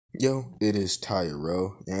Yo, it is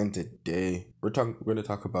Tyro, and today we're gonna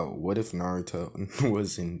talk about what if Naruto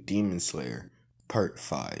was in Demon Slayer Part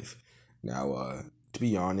 5. Now, to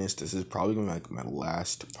be honest, this is probably gonna be like my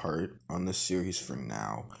last part on this series for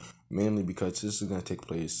now, mainly because this is gonna take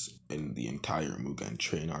place in the entire Mugen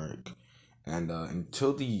Train arc, and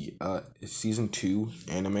until the season 2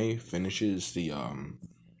 anime finishes the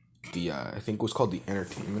I think it was called the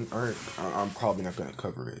entertainment arc. I'm probably not gonna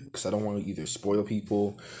cover it because I don't want to either spoil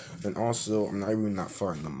people, and also I'm not even that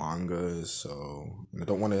far in the manga, so I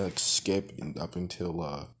don't want to like skip up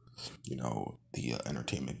until the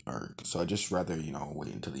entertainment arc. So I just rather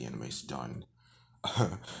wait until the anime's done.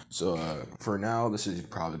 So for now, this is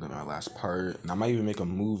probably gonna be my last part, and I might even make a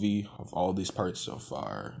movie of all these parts so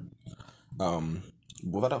far. Um,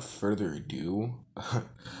 Without further ado,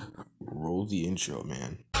 roll the intro,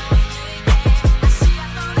 man.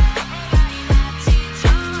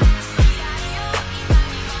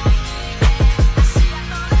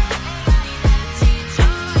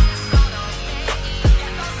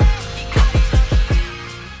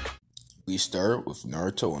 We start with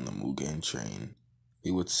Naruto on the Mugen train. He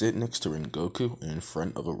would sit next to Rengoku and in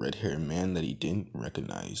front of a red-haired man that he didn't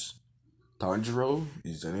recognize. Tanjiro,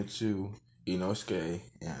 Zenitsu, Inosuke,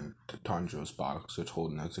 and Tanjiro's box, which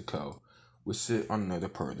hold Nezuko, would sit on another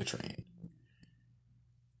part of the train.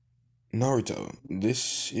 Naruto,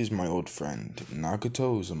 this is my old friend,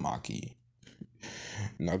 Nagato Uzumaki.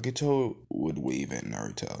 Nagato would wave at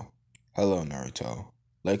Naruto. Hello, Naruto.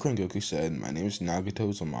 Like Rengoku said, my name is Nagato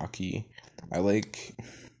Uzumaki. I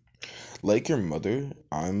like your mother,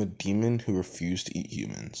 I'm a demon who refused to eat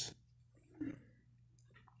humans.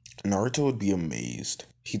 Naruto would be amazed.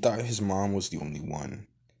 He thought his mom was the only one.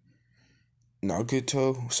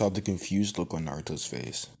 Nagato saw the confused look on Naruto's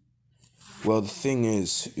face. Well, the thing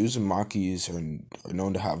is, Uzumakis are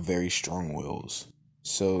known to have very strong wills.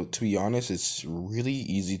 So, to be honest, it's really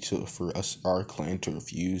easy for our clan to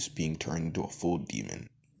refuse being turned into a full demon.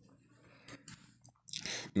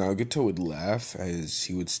 Nagato would laugh as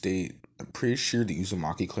he would state, I'm pretty sure the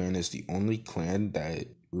Uzumaki clan is the only clan that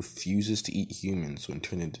refuses to eat humans when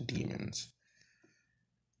turned into demons.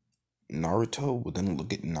 Naruto would then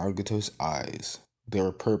look at Nagato's eyes. They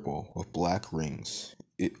were purple with black rings.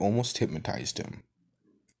 It almost hypnotized him.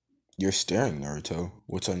 You're staring, Naruto.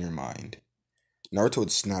 What's on your mind? Naruto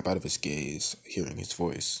would snap out of his gaze, hearing his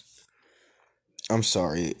voice. I'm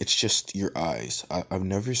sorry, it's just your eyes. I've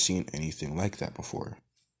never seen anything like that before.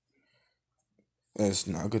 As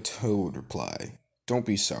Nagato would reply, don't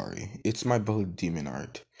be sorry, it's my beloved demon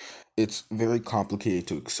art. It's very complicated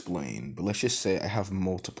to explain, but let's just say I have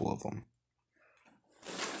multiple of them.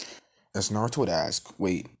 As Naruto would ask,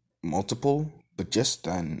 wait, multiple? But just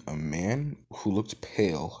then, a man who looked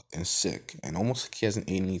pale and sick and almost like he hasn't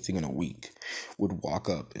eaten anything in a week would walk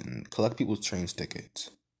up and collect people's train tickets.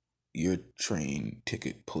 Your train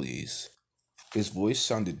ticket, please. His voice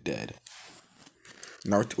sounded dead.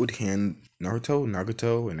 Naruto,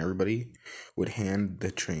 Nagato, and everybody would hand the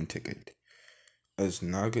train ticket. As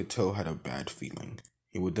Nagato had a bad feeling,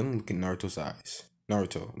 he would then look in Naruto's eyes.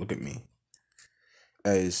 Naruto, look at me.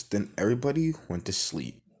 As then everybody went to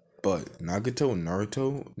sleep, but Nagato and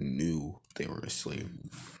Naruto knew they were asleep.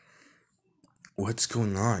 What's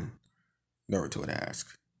going on? Naruto would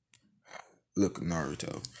ask. Look,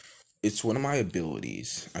 Naruto, it's one of my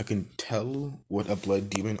abilities. I can tell what a blood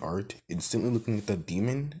demon art instantly looking at the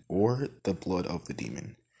demon or the blood of the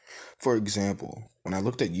demon. For example, when I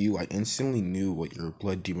looked at you, I instantly knew what your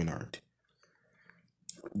blood demon art.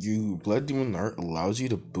 Your blood demon art allows you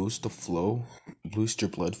to boost your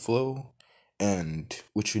blood flow, and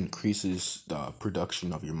which increases the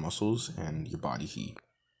production of your muscles and your body heat.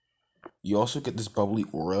 You also get this bubbly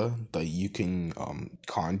aura that you can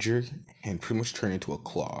conjure and pretty much turn into a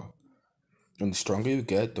claw. And the stronger you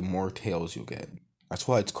get, the more tails you'll get. That's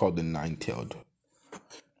why it's called the nine-tailed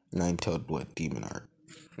blood demon art.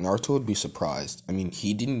 Naruto would be surprised. I mean,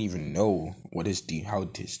 he didn't even know how his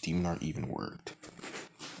demon art even worked.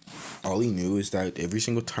 All he knew is that every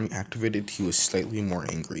single time he activated, he was slightly more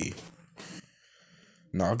angry.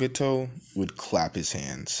 Nagato would clap his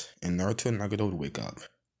hands, and Naruto and Nagato would wake up.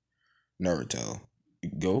 Naruto,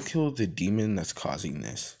 go kill the demon that's causing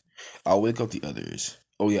this. I'll wake up the others.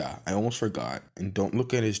 Oh yeah, I almost forgot, and don't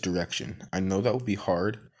look at his direction. I know that will be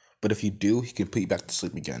hard, but if you do, he can put you back to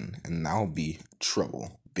sleep again, and that'll be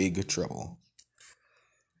trouble. Big trouble.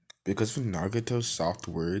 Because of Nagato's soft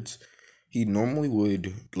words, he normally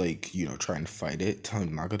would, try and fight it,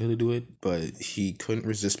 telling Nagato to do it, but he couldn't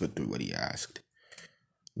resist but do what he asked.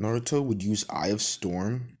 Naruto would use Eye of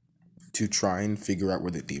Storm to try and figure out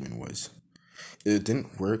where the demon was. It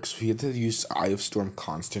didn't work, so he had to use Eye of Storm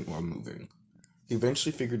constant while moving. He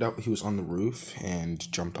eventually figured out he was on the roof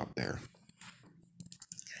and jumped up there.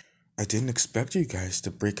 I didn't expect you guys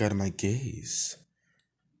to break out of my gaze.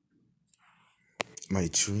 My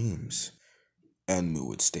dreams. Enmu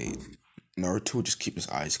would state. Naruto would just keep his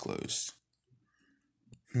eyes closed.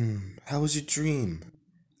 How was your dream?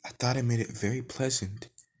 I thought I made it very pleasant.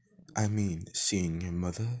 I mean, seeing your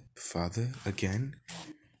mother, father again?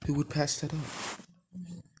 Who would pass that up?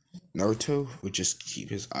 Naruto would just keep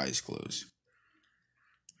his eyes closed.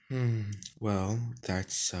 Well,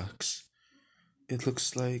 that sucks. It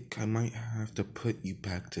looks like I might have to put you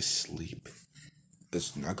back to sleep.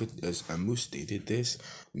 As Enmu stated this,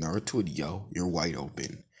 Naruto would yell, "You're wide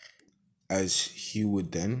open," as he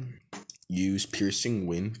would then use piercing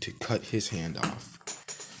wind to cut his hand off.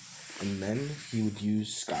 And then he would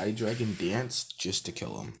use Sky Dragon Dance just to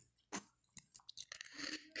kill him.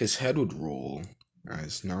 His head would roll,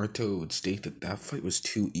 as Naruto would state that that fight was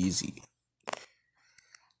too easy.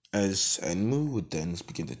 As Enmu would then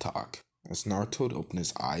begin to talk, as Naruto would open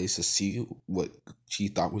his eyes to see what he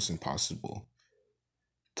thought was impossible.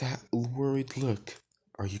 That worried look.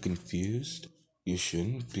 Are you confused? You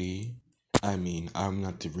shouldn't be. I mean, I'm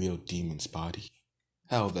not the real demon's body.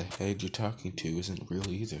 Hell, the head you're talking to isn't real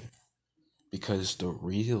either. Because the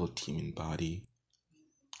real demon body,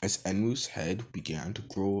 as Enmu's head began to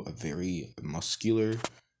grow a very muscular,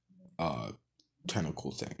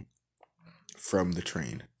 tentacle thing from the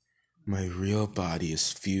train. My real body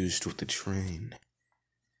is fused with the train.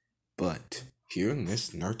 But, hearing this,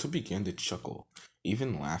 Naruto began to chuckle,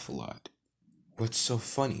 even laugh a lot. What's so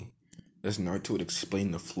funny? As Naruto would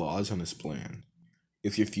explain the flaws on his plan.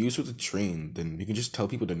 If you're fused with the train, then you can just tell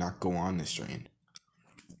people to not go on this train.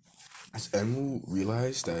 As Enmu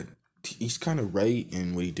realized that he's kind of right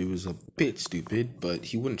and what he did was a bit stupid, but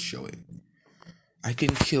he wouldn't show it. I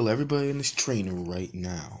can kill everybody in this train right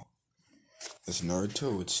now. As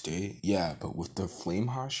Naruto would state, yeah, but with the Flame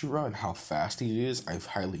Hashira and how fast he is, I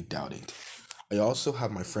highly doubt it. I also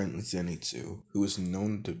have my friend Zenitsu, who is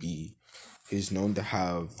known to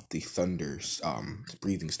have the Thunder's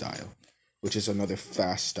breathing style, which is another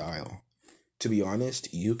fast style. To be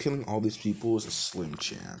honest, you killing all these people is a slim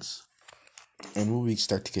chance. And we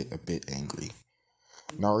start to get a bit angry.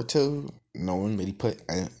 Naruto, knowing that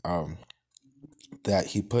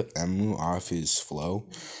he put Enmu off his flow,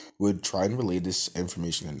 would try and relay this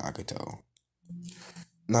information to Nagato.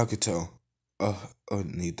 Nagato,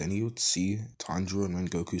 then you would see Tanjiro and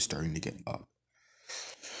Rengoku starting to get up.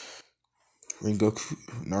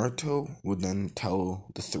 Naruto would then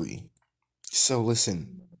tell the three. So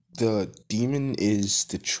listen, the demon is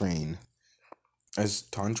the train. As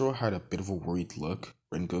Tanjiro had a bit of a worried look,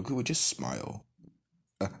 Rengoku would just smile.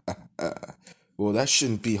 Well, that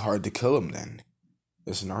shouldn't be hard to kill him then.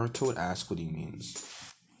 As Naruto would ask what he means.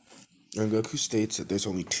 Rengoku states that there's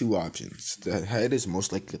only two options. The head is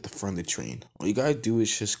most likely at the front of the train. All you gotta do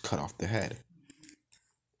is just cut off the head.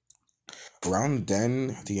 Around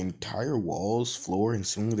then, the entire walls, floor, and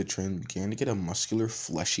ceiling of the train began to get a muscular,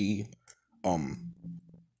 fleshy,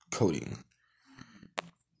 coating.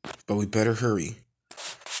 But we better hurry.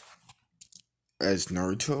 As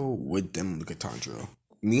Naruto would then look at Tanjiro.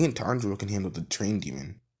 Me and Tanjiro can handle the train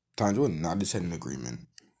demon. Tanjiro nodded his head in agreement.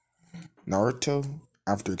 Naruto,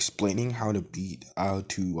 after explaining how to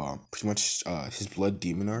pretty much his blood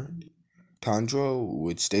demon art, Tanjiro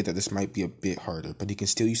would state that this might be a bit harder, but he can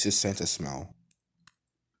still use his sense of smell.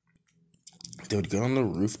 They would get on the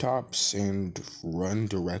rooftops and run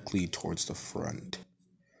directly towards the front.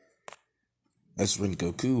 As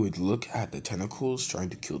Rengoku would look at the tentacles trying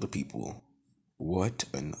to kill the people. What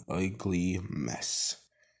an ugly mess.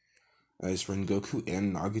 As Rengoku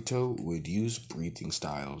and Nagato would use breathing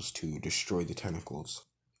styles to destroy the tentacles.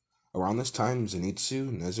 Around this time, Zenitsu,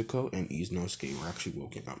 Nezuko, and Izanosuke were actually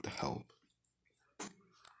woken up to help.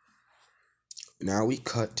 Now we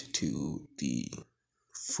cut to the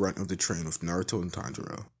front of the train with Naruto and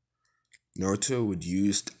Tanjiro. Naruto would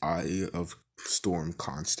use the Eye of Storm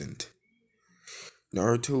constant.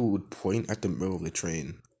 Naruto would point at the middle of the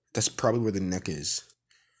train. That's probably where the neck is.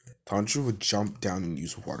 Tanjiro would jump down and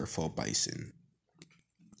use Waterfall Bison.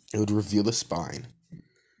 It would reveal the spine.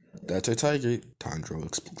 That's a tiger, Tanjiro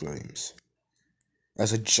exclaims.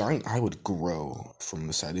 As a giant eye would grow from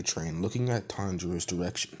the side of the train, looking at Tanjiro's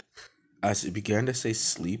direction. As it began to say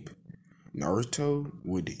sleep, Naruto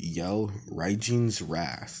would yell Raijin's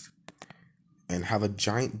Wrath and have a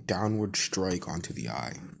giant downward strike onto the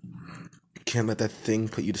eye. You can't let that thing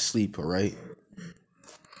put you to sleep, alright?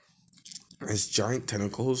 As giant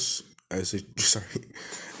tentacles As a sorry,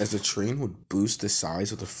 as the train would boost the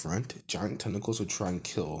size of the front, giant tentacles would try and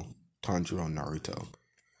kill Tanjiro and Naruto.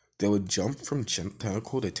 They would jump from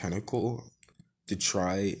tentacle to tentacle to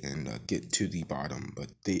try and get to the bottom, but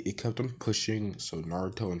it kept them pushing, so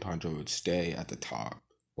Naruto and Tanjiro would stay at the top.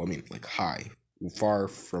 Well, I mean, like high, far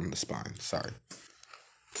from the spine. Sorry.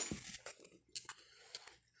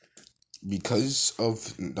 Because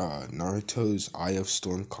of Naruto's Eye of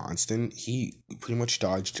Storm constant, he pretty much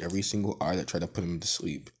dodged every single eye that tried to put him to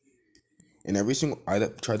sleep. And every single eye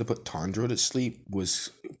that tried to put Tanjiro to sleep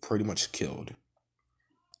was pretty much killed.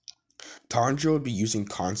 Tanjiro would be using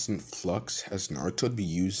Constant Flux, as Naruto would be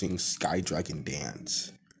using Sky Dragon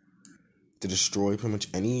Dance to destroy pretty much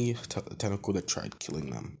any tentacle that tried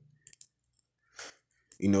killing them.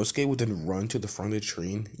 Inosuke would then run to the front of the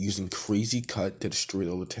train using Crazy Cut to destroy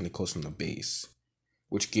all the tentacles from the base,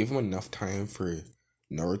 which gave him enough time for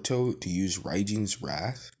Naruto to use Raijin's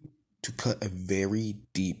Wrath to cut a very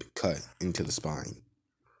deep cut into the spine.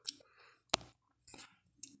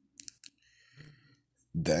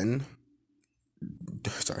 Then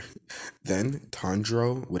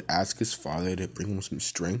Tanjiro would ask his father to bring him some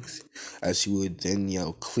strength, as he would then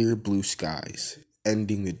yell "Clear blue skies,"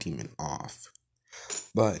 ending the demon off.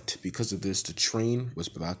 But because of this, the train was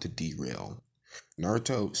about to derail.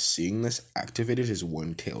 Naruto, seeing this, activated his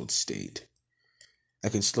one-tailed state. I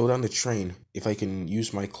can slow down the train if I can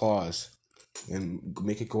use my claws and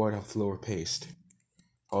make it go at a slower pace.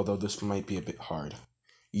 Although this might be a bit hard.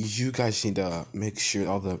 You guys need to make sure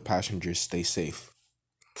all the passengers stay safe.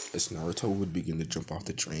 As Naruto would begin to jump off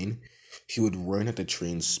the train, he would run at the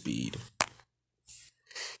train's speed.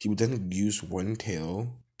 He would then use one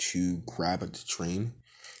tail to grab at the train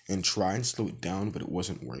and try and slow it down, but it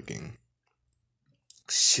wasn't working.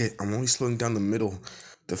 Shit, I'm only slowing down the middle.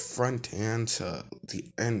 The front and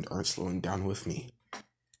the end aren't slowing down with me.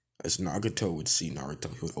 As Nagato would see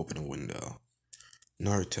Naruto, he would open a window.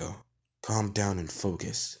 Naruto, calm down and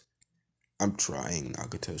focus. I'm trying,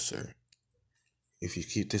 Nagato, sir. If you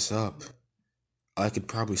keep this up, I could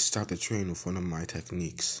probably stop the train with one of my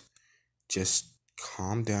techniques. Just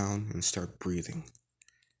calm down and start breathing.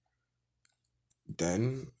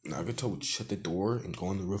 Then, Nagato would shut the door and go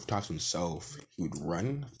on the rooftops himself. He would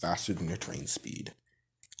run faster than the train speed.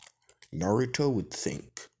 Naruto would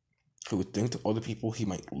think. He would think to all the people he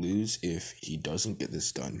might lose if he doesn't get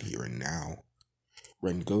this done here and now.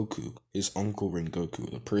 Rengoku, his uncle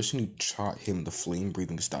Rengoku, the person who taught him the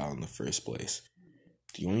flame-breathing style in the first place.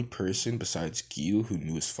 The only person besides Gyu who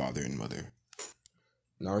knew his father and mother.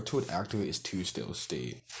 Naruto would activate his two-tailed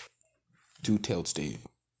state.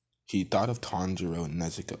 He thought of Tanjiro and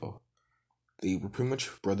Nezuko. They were pretty much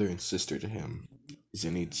brother and sister to him.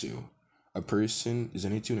 Zenitsu and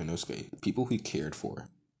Inosuke, people he cared for.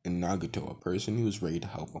 And Nagato, a person who was ready to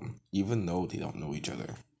help him, even though they don't know each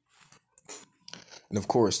other. And of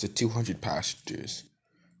course, the 200 passengers,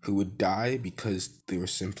 who would die because they were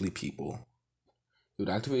simply people. He would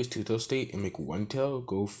activate his two-tailed state and make one tail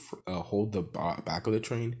hold the back of the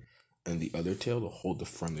train, and the other tail to hold the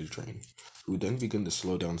front of the train. He would then begin to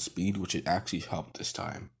slow down speed, which it actually helped this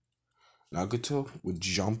time. Nagato would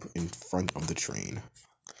jump in front of the train,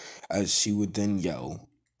 as she would then yell,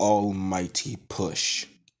 "Almighty push!"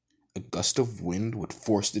 A gust of wind would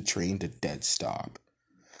force the train to dead stop.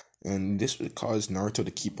 And this would cause Naruto to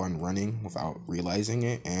keep on running without realizing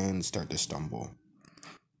it and start to stumble.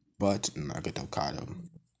 But Nagato caught him.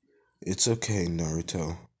 "It's okay,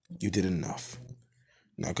 Naruto. You did enough."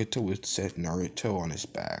 Nagato would set Naruto on his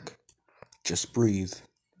back. "Just breathe."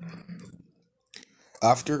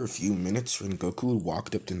 After a few minutes, Rengoku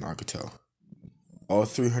walked up to Nagato. "All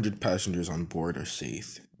 300 passengers on board are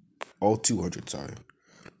safe. All 200,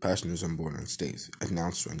 passengers on board are safe,"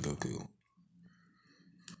 announced Rengoku.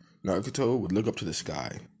 Nagato would look up to the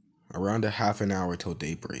sky, around a half an hour till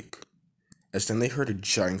daybreak. As then they heard a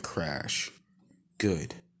giant crash.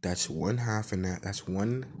 "Good. That's a half an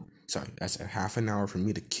hour for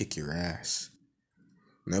me to kick your ass."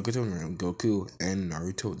 Nagato and Rengoku and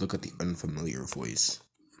Naruto would look at the unfamiliar voice.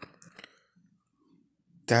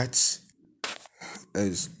 That's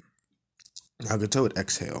as Nagato would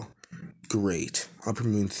exhale. "Great. Upper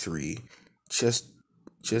Moon 3.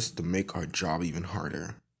 Just to make our job even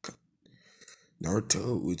harder."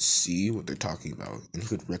 Naruto would see what they're talking about, and he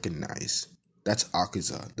would recognize. That's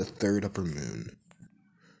Akaza, the third upper moon.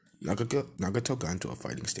 Nagato got into a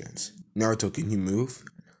fighting stance. "Naruto, can you move?"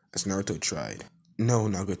 As Naruto tried. "No,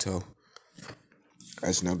 Nagato."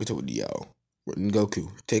 As Nagato would yell,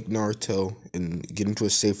 "Rengoku, take Naruto and get into a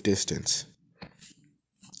safe distance."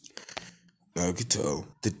 "Nagato,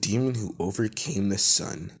 the demon who overcame the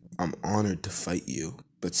sun, I'm honored to fight you."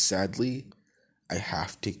 But sadly, I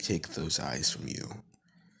have to take those eyes from you.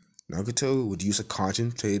 Nagato would use a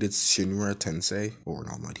concentrated Shinra Tensei, or an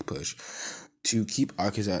almighty push, to keep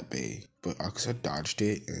Akaza at bay, but Akaza dodged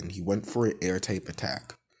it and he went for an air type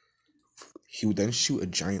attack. He would then shoot a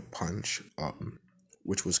giant punch,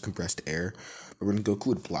 which was compressed air, but Rengoku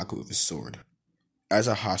would block it with his sword. As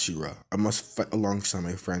a Hashira, I must fight alongside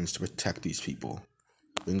my friends to protect these people,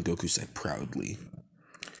 Rengoku said proudly.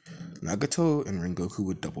 Nagato and Rengoku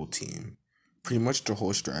would double team. Pretty much the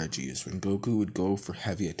whole strategy is Rengoku would go for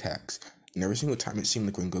heavy attacks, and every single time it seemed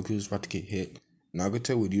like Rengoku was about to get hit,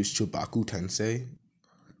 Nagato would use Chobaku Tensei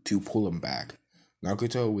to pull him back.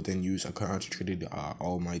 Nagato would then use a concentrated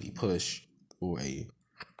almighty push or a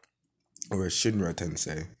Shinra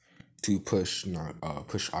Tensei to push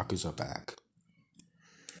Akaza back.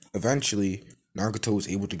 Eventually, Nagato was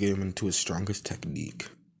able to get him into his strongest technique,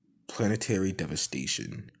 planetary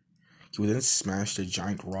devastation. He would then smash the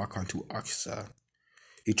giant rock onto Akaza.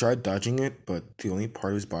 He tried dodging it, but the only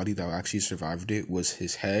part of his body that actually survived it was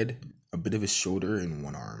his head, a bit of his shoulder, and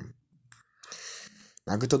one arm.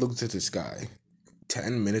 Nagato looked at the sky.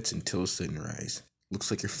 10 minutes until sunrise.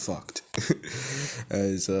 Looks like you're fucked.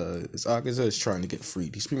 as Akaza is trying to get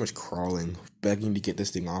freed, he's pretty much crawling, begging to get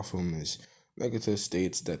this thing off him, as Nagato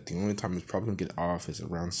states that the only time it's probably going to get off is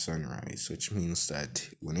around sunrise, which means that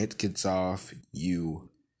when it gets off,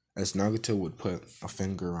 as Nagato would put a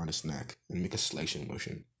finger around his neck and make a selection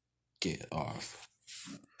motion, get off.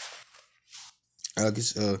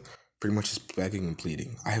 Akaza pretty much is begging and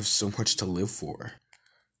pleading. I have so much to live for,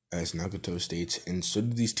 as Nagato states, and so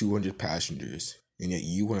do these 200 passengers, and yet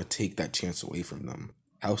you want to take that chance away from them.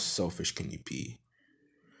 How selfish can you be?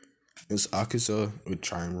 As Akaza would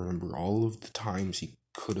try and remember all of the times he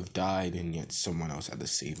could have died and yet someone else had to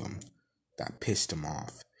save him. That pissed him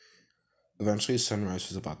off. Eventually sunrise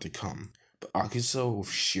was about to come, but Akaza with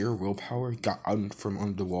sheer willpower got out from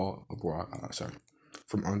under the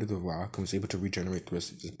rock and was able to regenerate the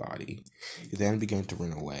rest of his body. He then began to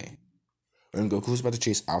run away. Goku was about to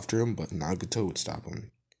chase after him, but Nagato would stop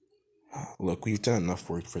him. Look, we've done enough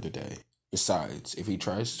work for the day. Besides, if he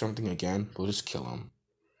tries something again, we'll just kill him.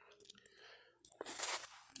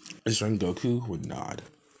 As Rengoku would nod.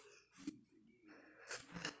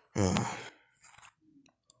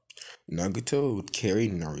 Nagato would carry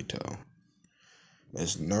Naruto.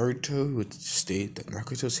 As Naruto would state that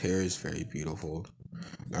Nagato's hair is very beautiful,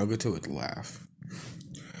 Nagato would laugh.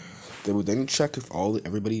 They would then check if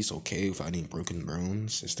everybody's okay without any broken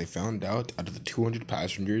bones, as they found out of the 200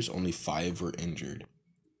 passengers, only 5 were injured.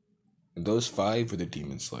 And those 5 were the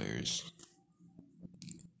Demon Slayers.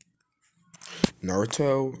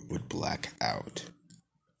 Naruto would black out.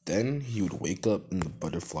 Then he would wake up in the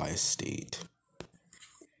butterfly state.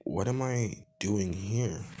 What am I doing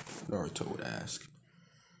here? Naruto would ask.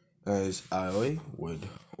 As Aoi would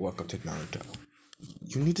walk up to Naruto.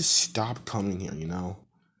 You need to stop coming here, you know?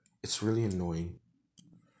 It's really annoying.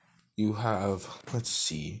 You have, let's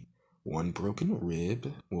see, 1 broken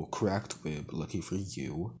rib, cracked rib, lucky for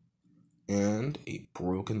you, and a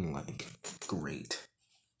broken leg. Great.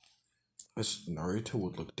 As Naruto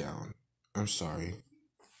would look down. I'm sorry.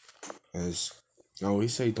 As I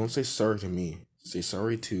always say, don't say sorry to me. Say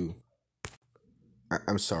sorry to...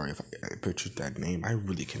 I'm sorry if I butchered that name. I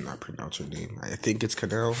really cannot pronounce her name. I think it's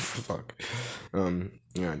Canal. Fuck.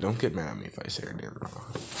 Yeah, don't get mad at me if I say her name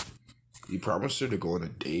wrong. You promised her to go on a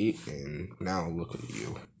date, and now look at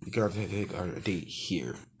you. You got to take on a date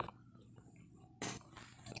here.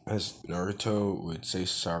 As Naruto would say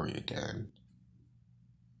sorry again.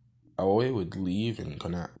 Aoi would leave and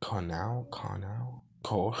Kono?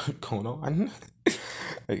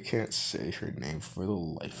 I can't say her name for the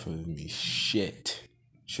life of me. Shit.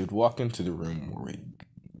 She would walk into the room worried.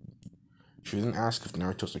 She would then ask if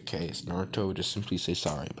Naruto's okay, as Naruto would just simply say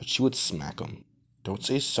sorry, but she would smack him. Don't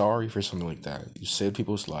say sorry for something like that. You saved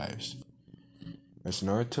people's lives. As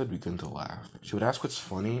Naruto would begin to laugh. She would ask what's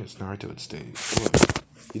funny, as Naruto would state, look,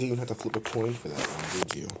 you didn't even have to flip a coin for that one,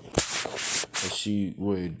 did you? As she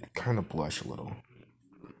would kind of blush a little.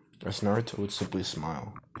 As Naruto would simply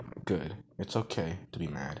smile. Good. It's okay to be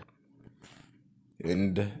mad.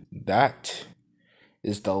 And that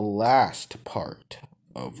is the last part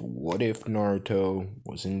of What If Naruto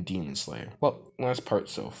Was in Demon Slayer. Well, last part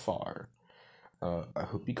so far. I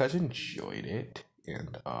hope you guys enjoyed it,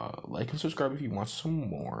 and like and subscribe if you want some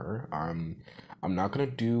more. I'm not gonna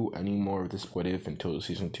do any more of this What If until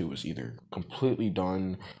season 2 is either completely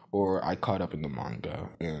done or I caught up in the manga,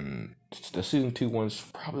 and the season 2 one's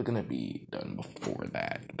probably gonna be done before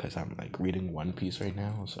that because I'm like reading One Piece right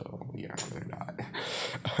now, so yeah, they're not.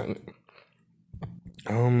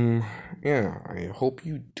 Yeah, I hope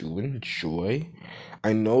you do enjoy.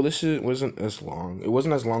 I know wasn't as long. It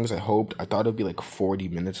wasn't as long as I hoped. I thought it'd be like 40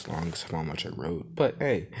 minutes long because of how much I wrote. But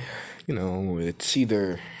hey, it's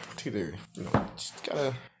either, just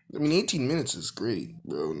gotta. I mean, 18 minutes is great,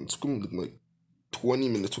 bro. And it's gonna be like 20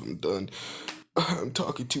 minutes when I'm done. I'm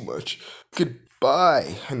talking too much.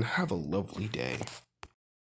 Goodbye and have a lovely day.